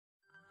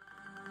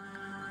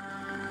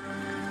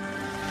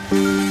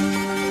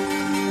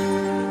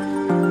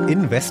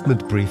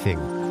Investment Briefing,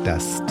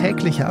 das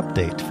tägliche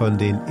Update von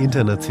den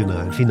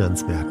internationalen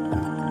Finanzmärkten.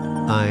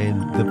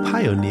 Ein The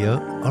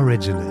Pioneer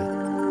Original.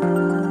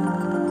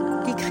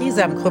 Die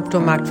Krise am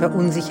Kryptomarkt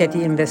verunsichert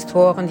die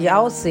Investoren. Die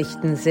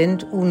Aussichten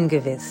sind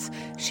ungewiss.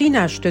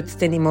 China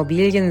stützt den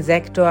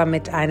Immobiliensektor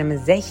mit einem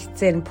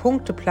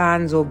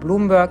 16-Punkte-Plan, so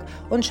Bloomberg,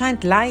 und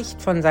scheint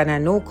leicht von seiner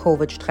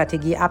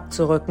No-Covid-Strategie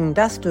abzurücken.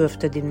 Das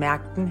dürfte den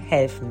Märkten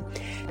helfen.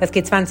 Das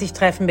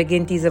G20-Treffen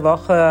beginnt diese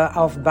Woche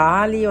auf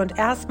Bali und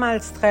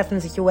erstmals treffen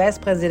sich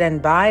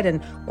US-Präsident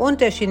Biden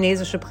und der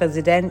chinesische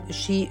Präsident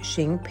Xi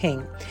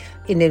Jinping.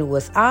 In den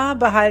USA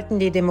behalten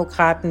die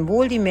Demokraten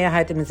wohl die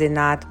Mehrheit im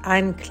Senat,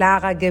 ein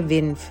klarer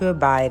Gewinn für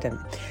Biden.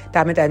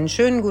 Damit einen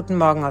schönen guten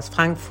Morgen aus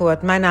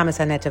Frankfurt. Mein Name ist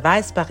Annette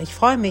Weißbach. Ich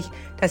freue mich,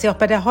 dass Sie auch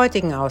bei der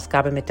heutigen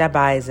Ausgabe mit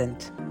dabei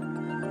sind.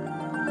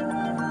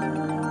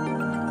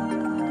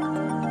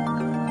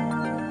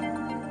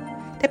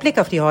 Der Blick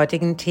auf die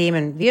heutigen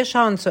Themen. Wir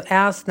schauen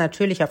zuerst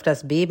natürlich auf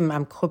das Beben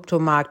am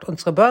Kryptomarkt.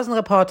 Unsere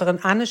Börsenreporterin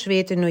Anne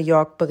Schwedt in New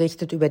York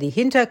berichtet über die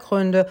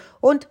Hintergründe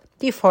und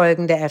die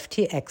Folgen der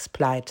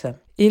FTX-Pleite.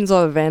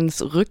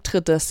 Insolvenz,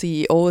 Rücktritt des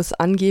CEOs,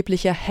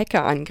 angeblicher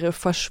Hackerangriff,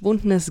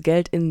 verschwundenes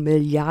Geld in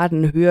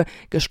Milliardenhöhe,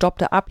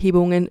 gestoppte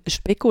Abhebungen,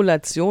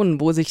 Spekulationen,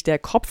 wo sich der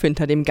Kopf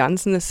hinter dem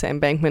Ganzen, Sam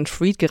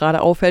Bankman-Fried,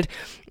 gerade aufhält.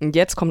 Und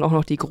jetzt kommt auch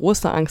noch die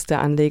große Angst der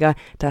Anleger,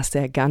 dass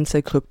der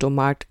ganze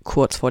Kryptomarkt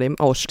kurz vor dem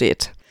Aus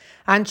steht.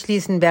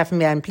 Anschließend werfen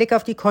wir einen Blick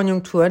auf die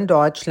Konjunktur in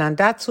Deutschland.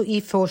 Dazu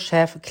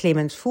IFO-Chef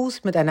Clemens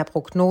Fuß mit einer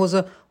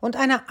Prognose und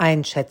einer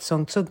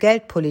Einschätzung zur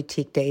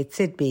Geldpolitik der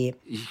EZB.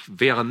 Ich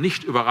wäre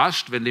nicht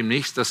überrascht, wenn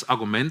demnächst das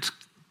Argument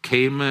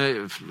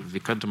käme, wie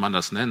könnte man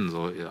das nennen,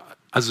 so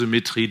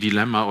Asymmetrie,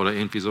 Dilemma oder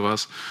irgendwie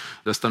sowas,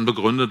 das dann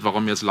begründet,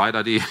 warum jetzt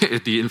leider die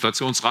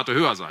Inflationsrate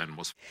höher sein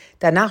muss.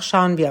 Danach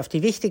schauen wir auf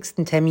die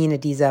wichtigsten Termine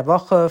dieser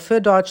Woche für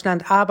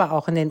Deutschland, aber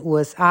auch in den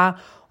USA.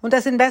 Und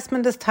das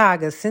Investment des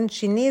Tages sind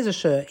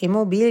chinesische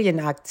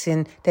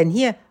Immobilienaktien, denn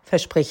hier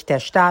verspricht der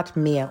Staat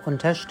mehr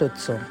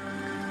Unterstützung.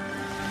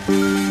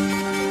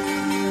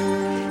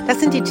 Das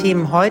sind die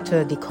Themen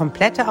heute. Die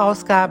komplette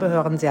Ausgabe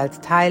hören Sie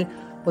als Teil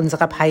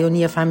unserer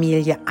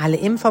Pioneer-Familie. Alle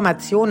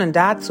Informationen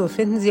dazu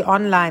finden Sie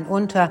online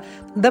unter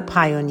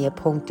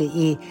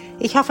thepioneer.de.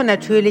 Ich hoffe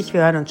natürlich,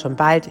 wir hören uns schon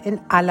bald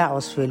in aller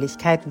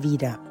Ausführlichkeit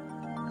wieder.